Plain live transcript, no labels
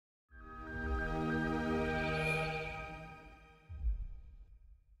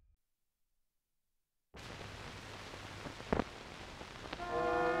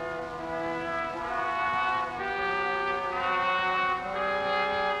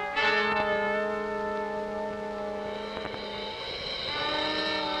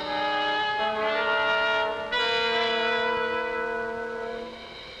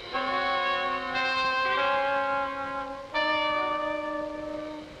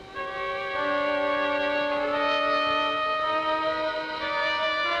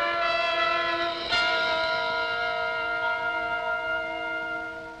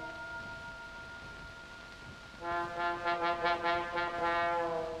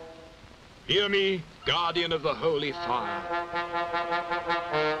Hear me, guardian of the holy fire.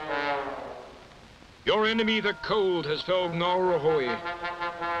 Your enemy, the cold, has felled Wairakei.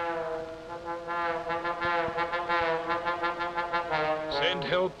 Send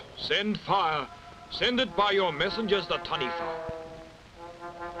help, send fire. Send it by your messengers, the Taniwha.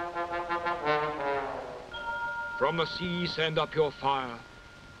 From the sea, send up your fire.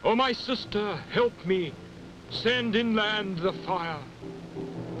 Oh, my sister, help me. Send inland the fire.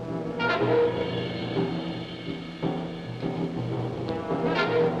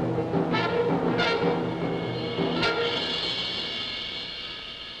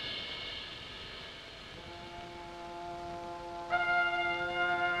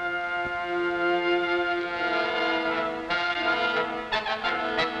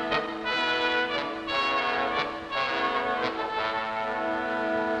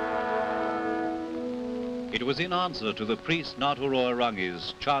 It was in answer to the priest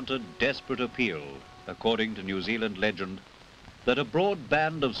Ngāti chanted desperate appeal, according to New Zealand legend, that a broad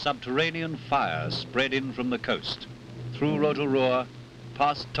band of subterranean fire spread in from the coast, through Rotorua,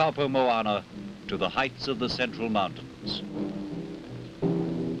 past Taupo Moana, to the heights of the Central Mountains.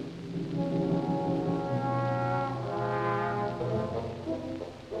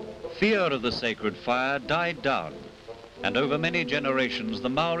 Fear of the sacred fire died down, and over many generations the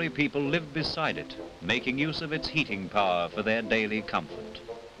Maori people lived beside it, making use of its heating power for their daily comfort.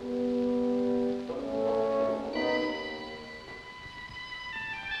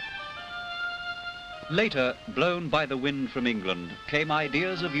 Later, blown by the wind from England, came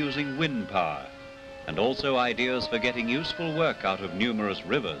ideas of using wind power, and also ideas for getting useful work out of numerous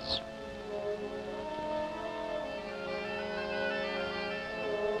rivers.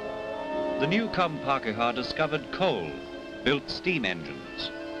 The new Pākehā discovered coal, built steam engines.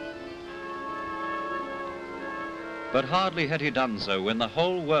 But hardly had he done so when the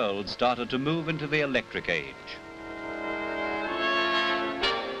whole world started to move into the electric age.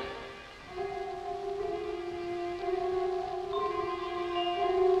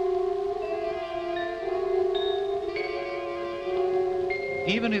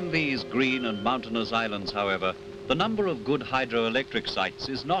 Even in these green and mountainous islands, however, the number of good hydroelectric sites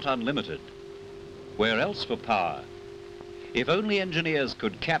is not unlimited. Where else for power? If only engineers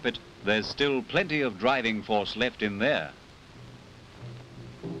could cap it, there's still plenty of driving force left in there.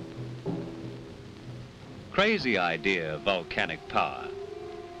 Crazy idea, volcanic power.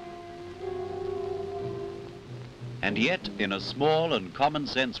 And yet, in a small and common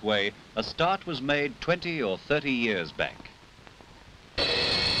sense way, a start was made 20 or 30 years back.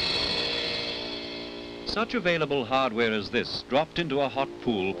 Such available hardware as this, dropped into a hot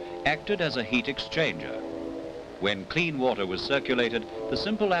pool, acted as a heat exchanger. When clean water was circulated, the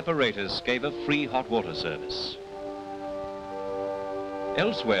simple apparatus gave a free hot water service.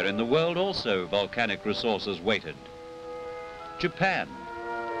 Elsewhere in the world also volcanic resources waited. Japan,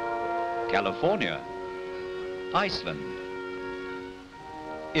 California, Iceland,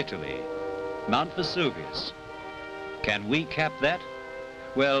 Italy, Mount Vesuvius. Can we cap that?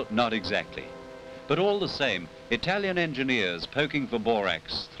 Well, not exactly. But all the same, Italian engineers poking for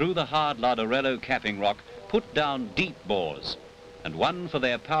borax through the hard Ladarello capping rock put down deep bores and won for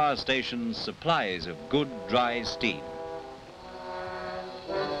their power stations supplies of good dry steam.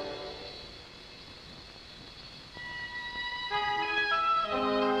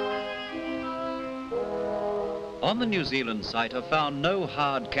 On the New Zealand site are found no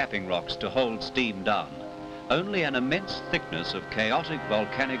hard capping rocks to hold steam down, only an immense thickness of chaotic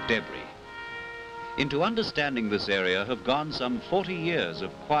volcanic debris. Into understanding this area have gone some 40 years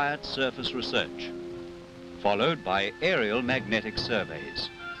of quiet surface research, followed by aerial magnetic surveys.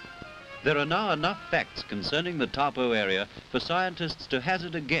 There are now enough facts concerning the Taupo area for scientists to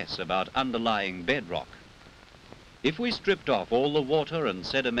hazard a guess about underlying bedrock. If we stripped off all the water and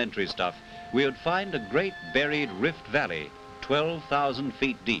sedimentary stuff, we would find a great buried rift valley, 12,000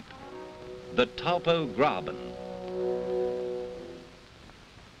 feet deep, the Taupo Graben.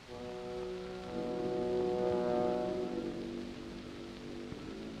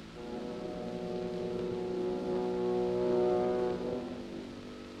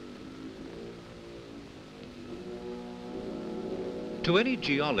 To any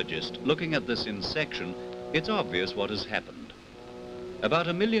geologist looking at this in section, it's obvious what has happened. About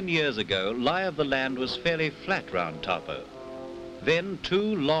 1 million years ago, lie of the land was fairly flat round Taupo. Then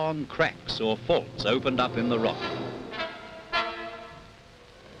 2 long cracks or faults opened up in the rock.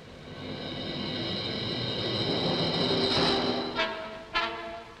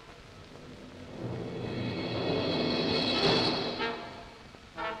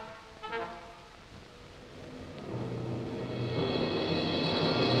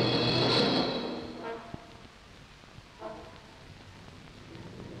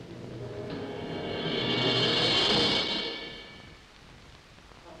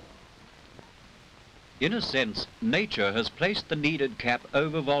 In a sense, nature has placed the needed cap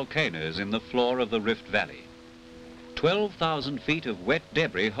over volcanoes in the floor of the Rift Valley. 12,000 feet of wet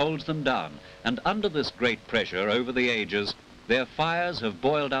debris holds them down, and under this great pressure over the ages, their fires have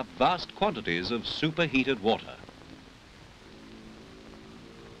boiled up vast quantities of superheated water.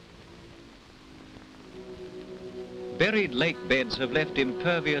 Buried lake beds have left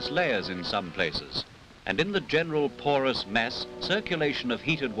impervious layers in some places, and in the general porous mass, circulation of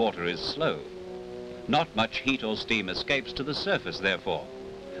heated water is slow. Not much heat or steam escapes to the surface, therefore,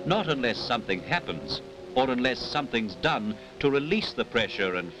 not unless something happens, or unless something's done to release the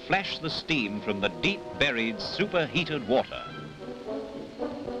pressure and flash the steam from the deep buried superheated water.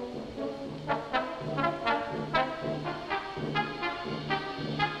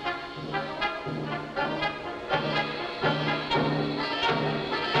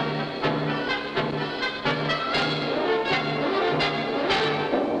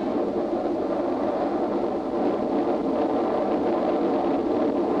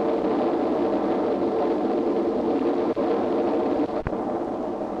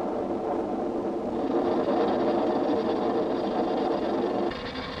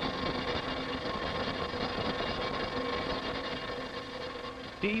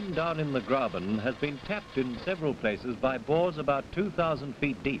 Steam down in the Graben has been tapped in several places by bores about 2,000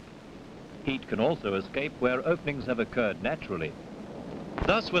 feet deep. Heat can also escape where openings have occurred naturally.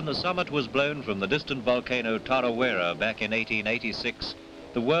 Thus, when the summit was blown from the distant volcano Tarawera back in 1886,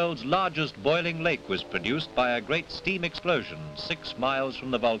 the world's largest boiling lake was produced by a great steam explosion 6 miles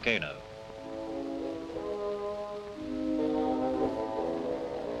from the volcano.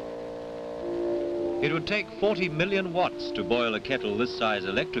 It would take 40 million watts to boil a kettle this size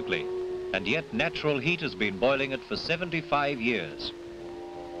electrically, and yet natural heat has been boiling it for 75 years.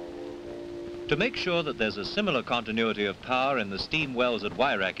 To make sure that there's a similar continuity of power in the steam wells at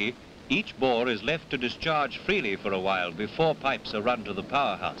Wairakei, each bore is left to discharge freely for a while before pipes are run to the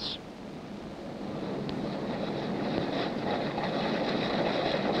powerhouse.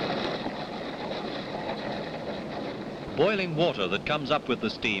 Boiling water that comes up with the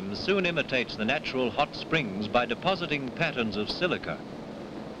steam soon imitates the natural hot springs by depositing patterns of silica.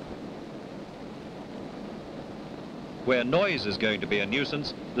 Where noise is going to be a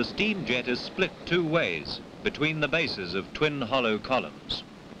nuisance, the steam jet is split 2 ways, between the bases of twin hollow columns.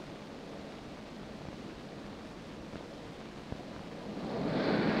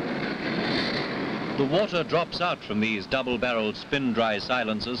 The water drops out from these double-barreled spin-dry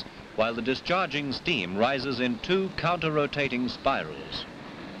silencers, while the discharging steam rises in 2 counter-rotating spirals.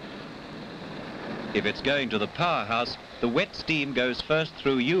 If it's going to the powerhouse, the wet steam goes first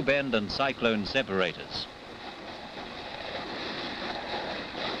through U-bend and cyclone separators.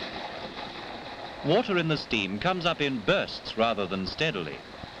 Water in the steam comes up in bursts rather than steadily.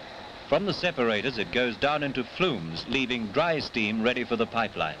 From the separators it goes down into flumes, leaving dry steam ready for the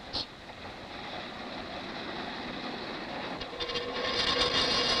pipelines.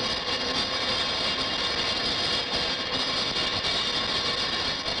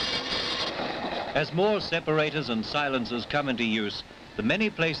 As more separators and silencers come into use, the many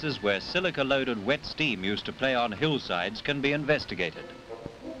places where silica-loaded wet steam used to play on hillsides can be investigated.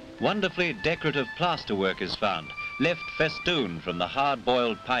 Wonderfully decorative plasterwork is found, left festooned from the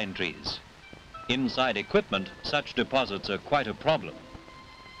hard-boiled pine trees. Inside equipment, such deposits are quite a problem.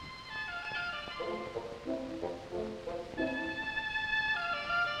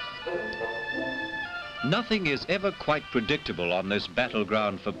 Nothing is ever quite predictable on this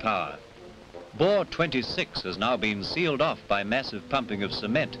battleground for power. Bore 26 has now been sealed off by massive pumping of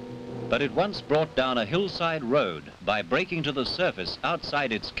cement, but it once brought down a hillside road by breaking to the surface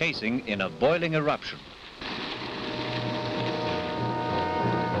outside its casing in a boiling eruption.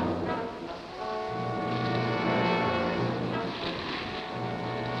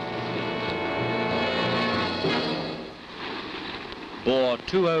 Bore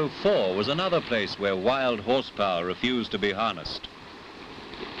 204 was another place where wild horsepower refused to be harnessed.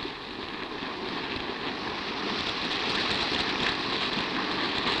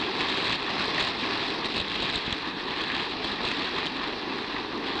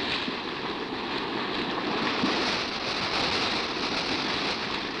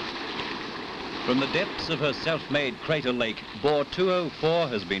 From the depths of her self-made crater lake, Bore 204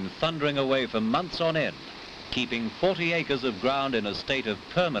 has been thundering away for months on end, keeping 40 acres of ground in a state of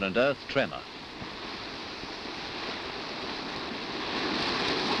permanent earth tremor.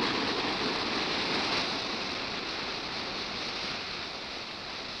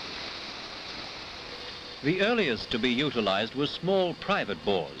 The earliest to be utilized were small private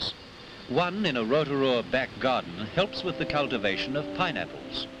bores. One in a Rotorua back garden helps with the cultivation of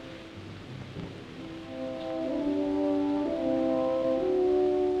pineapples.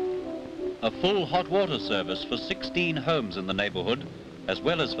 A full hot water service for 16 homes in the neighbourhood, as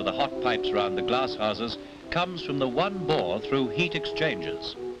well as for the hot pipes round the glass houses, comes from the one bore through heat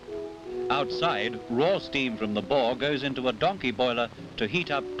exchangers. Outside, raw steam from the bore goes into a donkey boiler to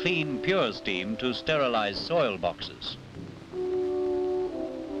heat up clean, pure steam to sterilise soil boxes.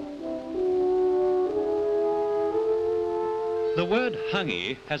 The word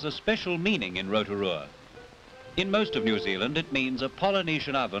hangi has a special meaning in Rotorua. In most of New Zealand, it means a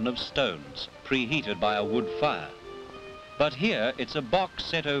Polynesian oven of stones, preheated by a wood fire. But here, it's a box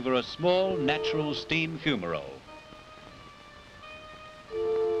set over a small, natural steam fumarole.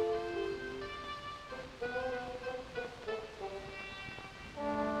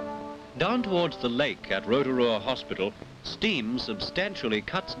 Down towards the lake at Rotorua Hospital, steam substantially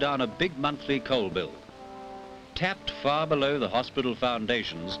cuts down a big monthly coal bill. Tapped far below the hospital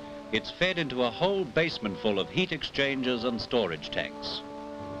foundations, it's fed into a whole basement full of heat exchangers and storage tanks.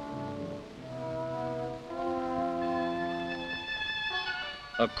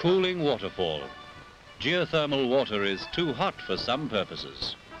 A cooling waterfall. Geothermal water is too hot for some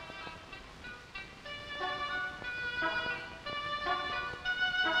purposes.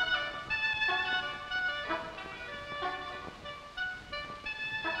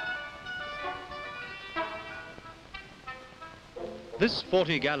 This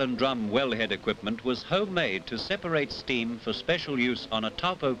 40-gallon drum wellhead equipment was homemade to separate steam for special use on a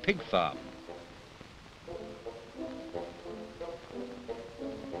taupo pig farm.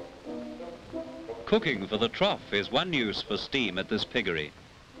 Cooking for the trough is one use for steam at this piggery.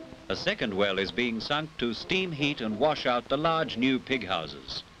 A second well is being sunk to steam heat and wash out the large new pig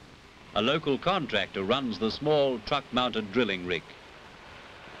houses. A local contractor runs the small truck-mounted drilling rig.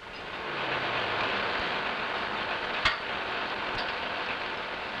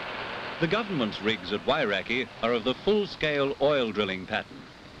 The government's rigs at Wairakei are of the full-scale oil drilling pattern.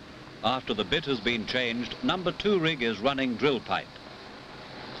 After the bit has been changed, number 2 rig is running drill pipe.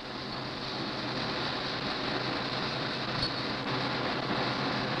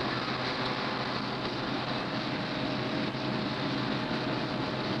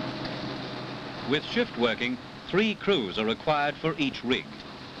 With shift working, 3 crews are required for each rig.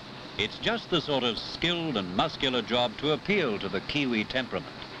 It's just the sort of skilled and muscular job to appeal to the Kiwi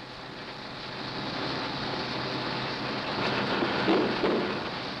temperament.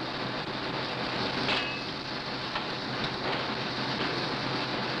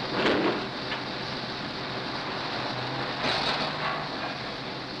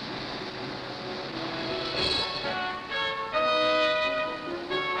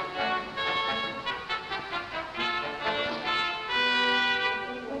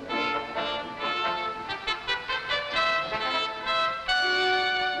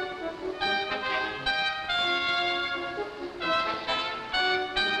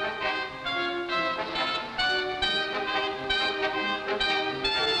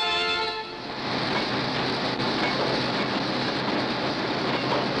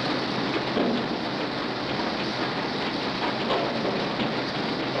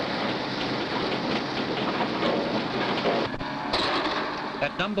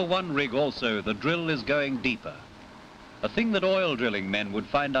 At number 1 rig also, the drill is going deeper. A thing that oil drilling men would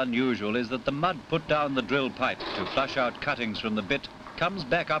find unusual is that the mud put down the drill pipe to flush out cuttings from the bit comes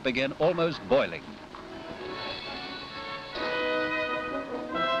back up again almost boiling.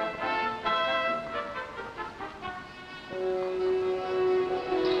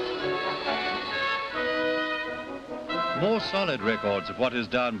 More solid records of what is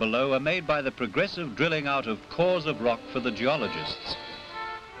down below are made by the progressive drilling out of cores of rock for the geologists.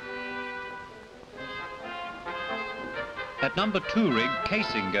 At number 2 rig,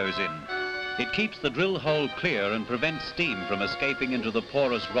 casing goes in. It keeps the drill hole clear and prevents steam from escaping into the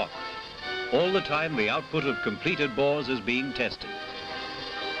porous rock. All the time, the output of completed bores is being tested.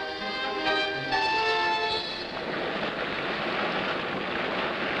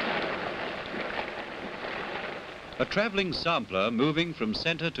 A travelling sampler moving from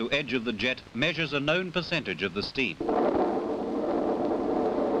centre to edge of the jet measures a known percentage of the steam.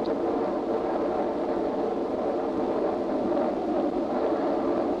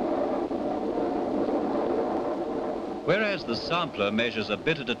 Whereas the sampler measures a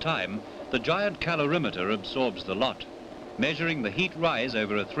bit at a time, the giant calorimeter absorbs the lot, measuring the heat rise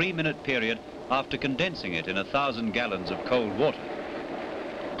over a 3-minute period after condensing it in 1,000 gallons of cold water.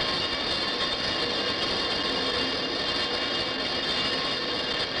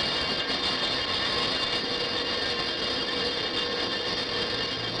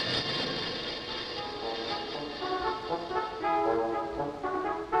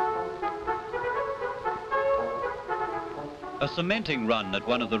 A cementing run at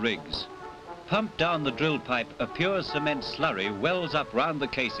one of the rigs. pumped down the drill pipe, a pure cement slurry wells up round the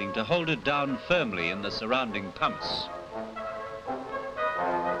casing to hold it down firmly in the surrounding pumps.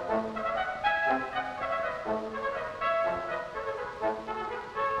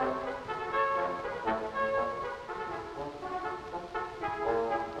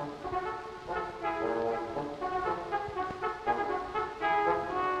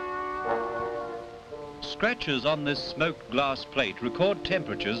 Scratches on this smoked glass plate record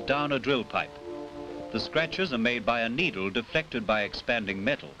temperatures down a drill pipe. The scratches are made by a needle deflected by expanding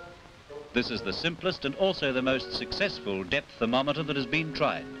metal. This is the simplest and also the most successful depth thermometer that has been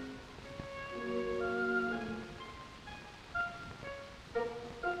tried.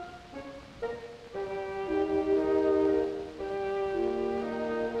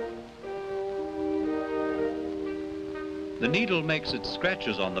 The needle makes its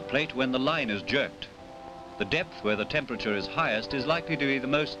scratches on the plate when the line is jerked. The depth where the temperature is highest is likely to be the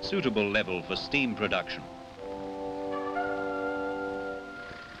most suitable level for steam production.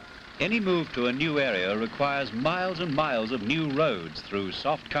 Any move to a new area requires miles and miles of new roads through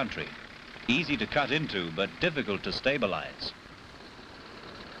soft country, easy to cut into but difficult to stabilize.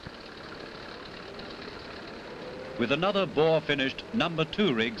 With another bore-finished number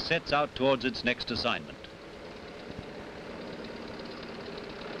 2 rig sets out towards its next assignment.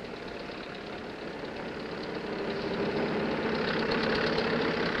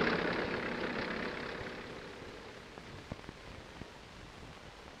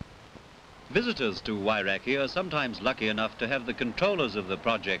 Visitors to Wairakei are sometimes lucky enough to have the controllers of the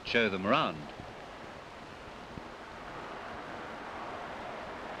project show them around.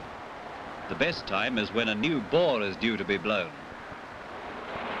 The best time is when a new bore is due to be blown.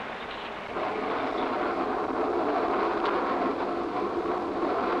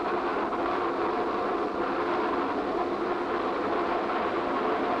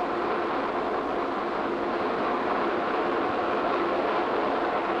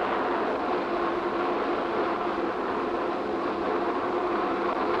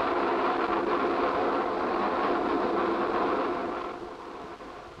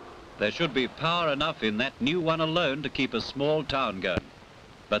 There should be power enough in that new one alone to keep a small town going.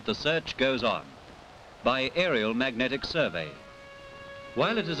 But the search goes on by aerial magnetic survey.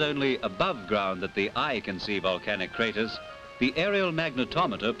 While it is only above ground that the eye can see volcanic craters, the aerial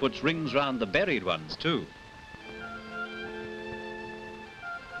magnetometer puts rings round the buried ones too.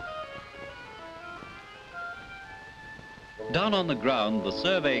 Down on the ground, the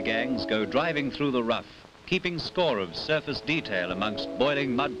survey gangs go driving through the rough, keeping score of surface detail amongst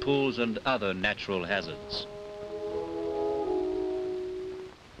boiling mud pools and other natural hazards.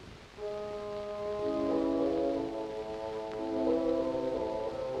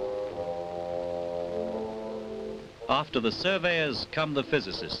 After the surveyors come the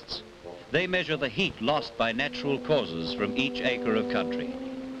physicists. They measure the heat lost by natural causes from each acre of country,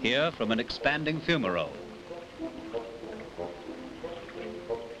 here from an expanding fumarole.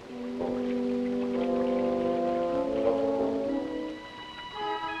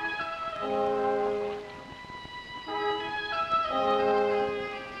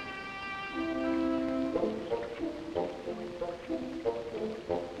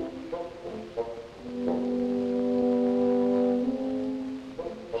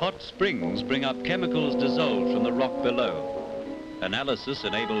 Hot springs bring up chemicals dissolved from the rock below. Analysis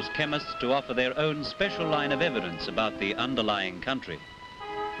enables chemists to offer their own special line of evidence about the underlying country.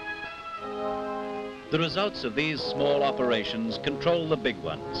 The results of these small operations control the big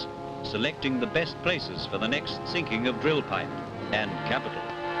ones, selecting the best places for the next sinking of drill pipe and capital.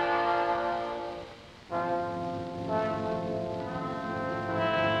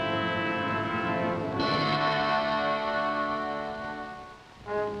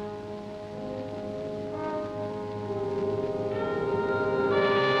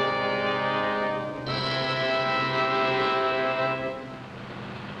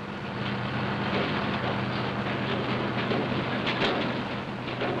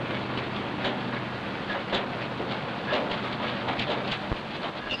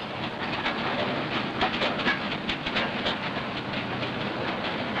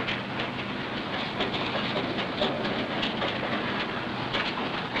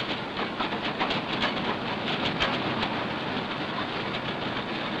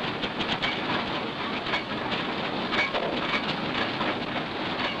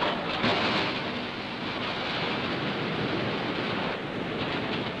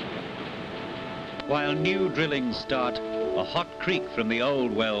 While new drillings start, a hot creek from the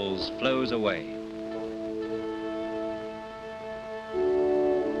old wells flows away.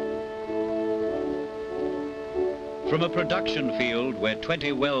 From a production field where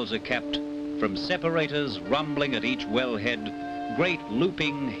 20 wells are kept, From separators rumbling at each wellhead, great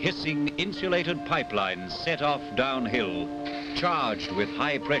looping, hissing, insulated pipelines set off downhill, charged with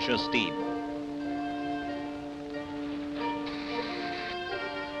high-pressure steam.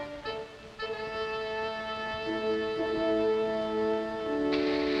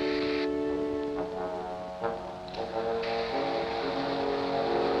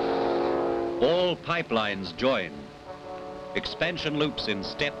 All pipelines join. Expansion loops in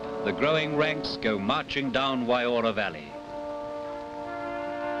step, the growing ranks go marching down Waiora Valley.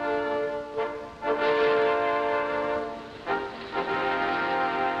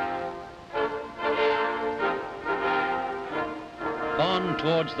 On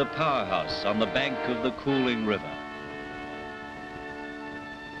towards the powerhouse on the bank of the cooling river.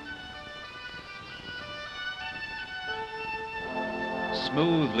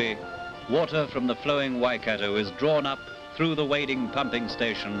 Smoothly, water from the flowing Waikato is drawn up through the wading pumping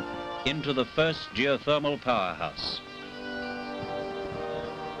station into the first geothermal powerhouse.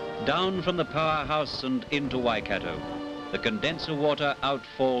 Down from the powerhouse and into Waikato, the condenser water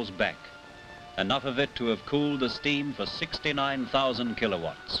outfalls back, enough of it to have cooled the steam for 69,000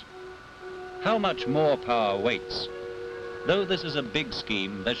 kilowatts. How much more power waits? Though this is a big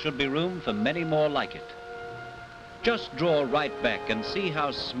scheme, there should be room for many more like it. Just draw right back and see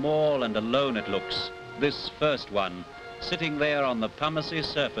how small and alone it looks, this first one, sitting there on the pumicy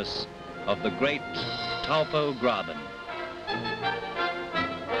surface of the great Taupo Graben.